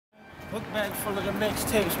Book bag full of the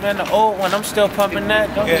mixtapes, man. The old one, I'm still pumping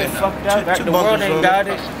that. Don't get it fucked up. The world ain't got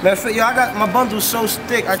it. Man, yo, I got my bundles so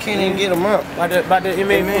thick I can't even get them up.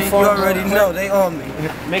 You already know they on me.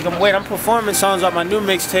 Make them wait. I'm performing songs off my new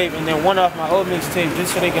mixtape and then one off my old mixtape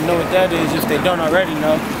just so they can know what that is if they don't already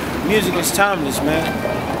know. Music is timeless, man.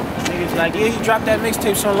 Niggas like, yeah, he dropped that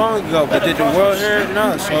mixtape so long ago, but did the world hear it?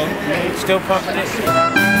 No, so still pumping it.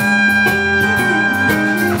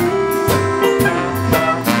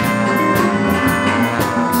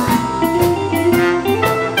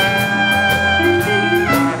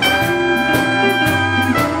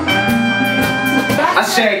 I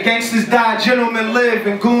said gangsters die, gentlemen live,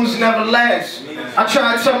 and goons never last. I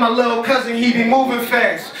tried to tell my little cousin he be moving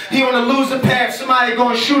fast. He on a loser path, somebody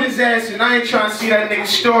gonna shoot his ass, and I ain't trying to see that nigga's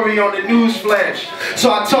story on the news flash.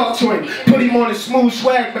 So I talked to him, put him on the smooth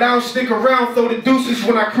swag, but I don't stick around, throw the deuces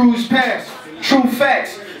when I cruise past. True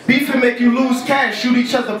facts, beefing make you lose cash, shoot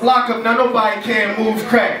each other block up, now nobody can move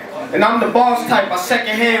crack. And I'm the boss type, I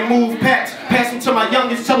secondhand move packs. Pass them to my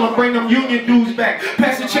youngest, tell them bring them union dues back.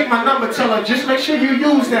 Pass the chick my number, tell her just make sure you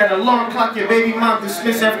use that. Alarm clock your baby mom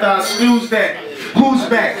dismiss after I snooze that. Who's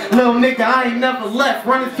back? Little nigga, I ain't never left.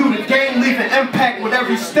 Running through the game, leaving impact with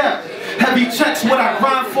every step. Heavy checks, what I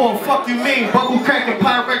grind for, fuck you mean? Bubble cracking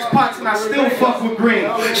Pyrex pots and I still fuck with green.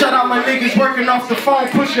 Shout out my niggas working off the phone,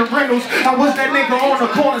 pushing rentals. I was that nigga on the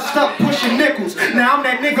corner stuck pushing nickels. Now I'm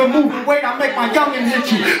that nigga moving weight, I make my youngin'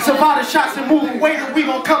 hit you. Survive the shots and moving weight and we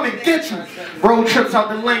gon' come and get you. Road trips out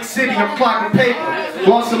to Lake City, I'm clocking paper.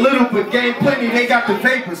 Lost a little but gained plenty, they got the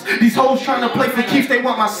vapors. These hoes trying to play for keeps, they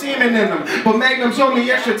want my semen in them. But Magnum's on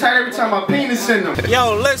me extra tight every time my penis in them.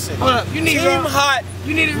 Yo, listen, you need Team Hot,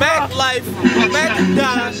 you need Mac Life, Mac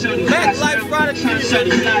Die, Mac Life, Friday,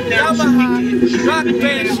 Yamaha, Rock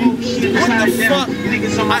Banshee, what the fuck?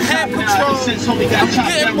 I had Patrol, I'm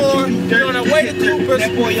getting more, you're on the way to Coopers,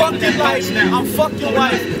 fuck your life, I'm fuck your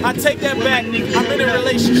wife, I take that back, I'm in a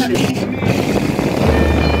relationship.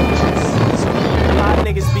 A lot of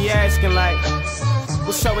niggas be asking like,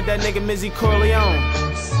 what's up with that nigga MIZZY CORALONE?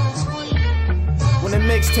 When the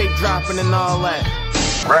mixtape dropping and all that.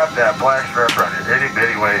 Wrap that black strap around your itty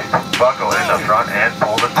bitty waist, buckle in the front and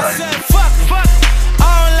pull it tight. I said fuck, I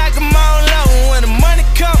don't like them all low. When the money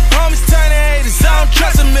come, homies turn to haters. I don't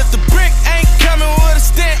trust them if the brick ain't coming with a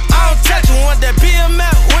stick. I don't touch them. Want that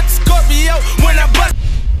BMF with the Scorpio when I bust.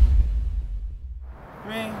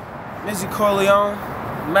 Me, MIZZY CORALONE,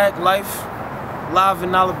 Mac Life, live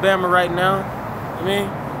in Alabama right now.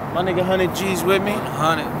 My nigga 100 G's with me.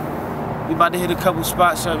 100. We about to hit a couple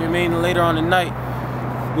spots up, later on tonight.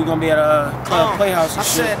 We gonna be at a club playhouse and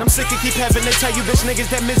shit. I said, I'm sick of keep having to tell you bitch niggas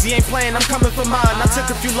that MIZZY ain't playing, I'm coming for mine. I took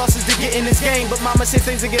a few losses to get in this game, but mama said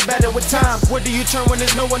things will get better with time. Where do you turn when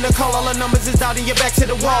there's no one to call? All the numbers is down and you're back to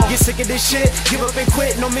the wall. Get sick of this shit, give up and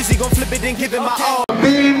quit. No MIZZY gon' flip it and give it my all.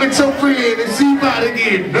 Beam with your friend and see about to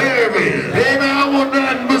get nervous. Baby, I want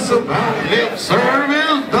nothing but some lip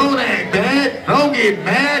service. Don't act bad, don't get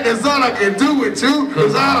mad. That's all I can do with you,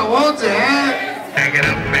 cause I don't want to have. Back it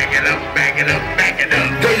up, back it up, back it up, back it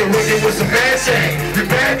up. Girl, you're working with some bad shit. You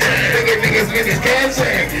bad shit. Niggas get this cash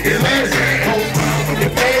shit. It's last shit. Whole pound from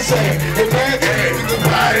your bad shit. It's bad shit. You can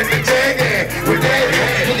buy it in the jacket. With that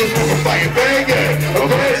shit. Niggas want to fight your bag. A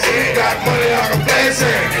bad shit. Got money on a bad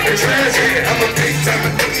shit. It's trash shit. I'm a big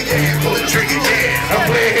time nigga, yeah. Pull the trigger, yeah. I'm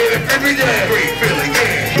playing here to every day. Great feeling,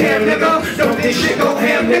 yeah. Damn nigga, don't this shit go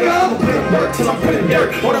ham nigga. I'ma put in work till I'm putting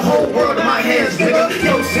dirt on the whole world in my hands nigga.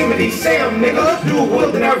 Yo, Sammy, Sam nigga. New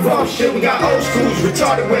world and that raw shit. We got old schools,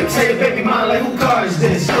 retarded with. Say the baby mine like who car is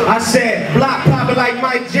this? I said, block poppin' like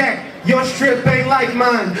Mike Jack. Your strip ain't like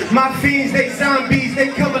mine. My fiends, they zombies, they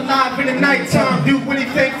come alive in the nighttime. Do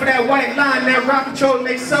anything for that white line, that rock controlling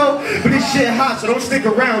they soul. But this shit hot, so don't stick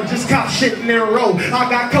around. Just cop shit in their row. I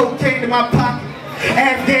got cocaine in my pocket.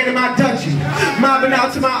 Afghan in my dungeon, mobbing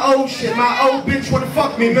out to my old shit. My old bitch wanna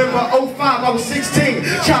fuck me. Remember 05, I was 16,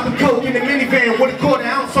 chopping coke in the minivan with a quarter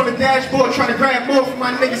ounce on the dashboard, trying to grab more from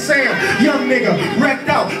my nigga Sam. Young nigga, wrecked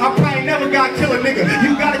out. I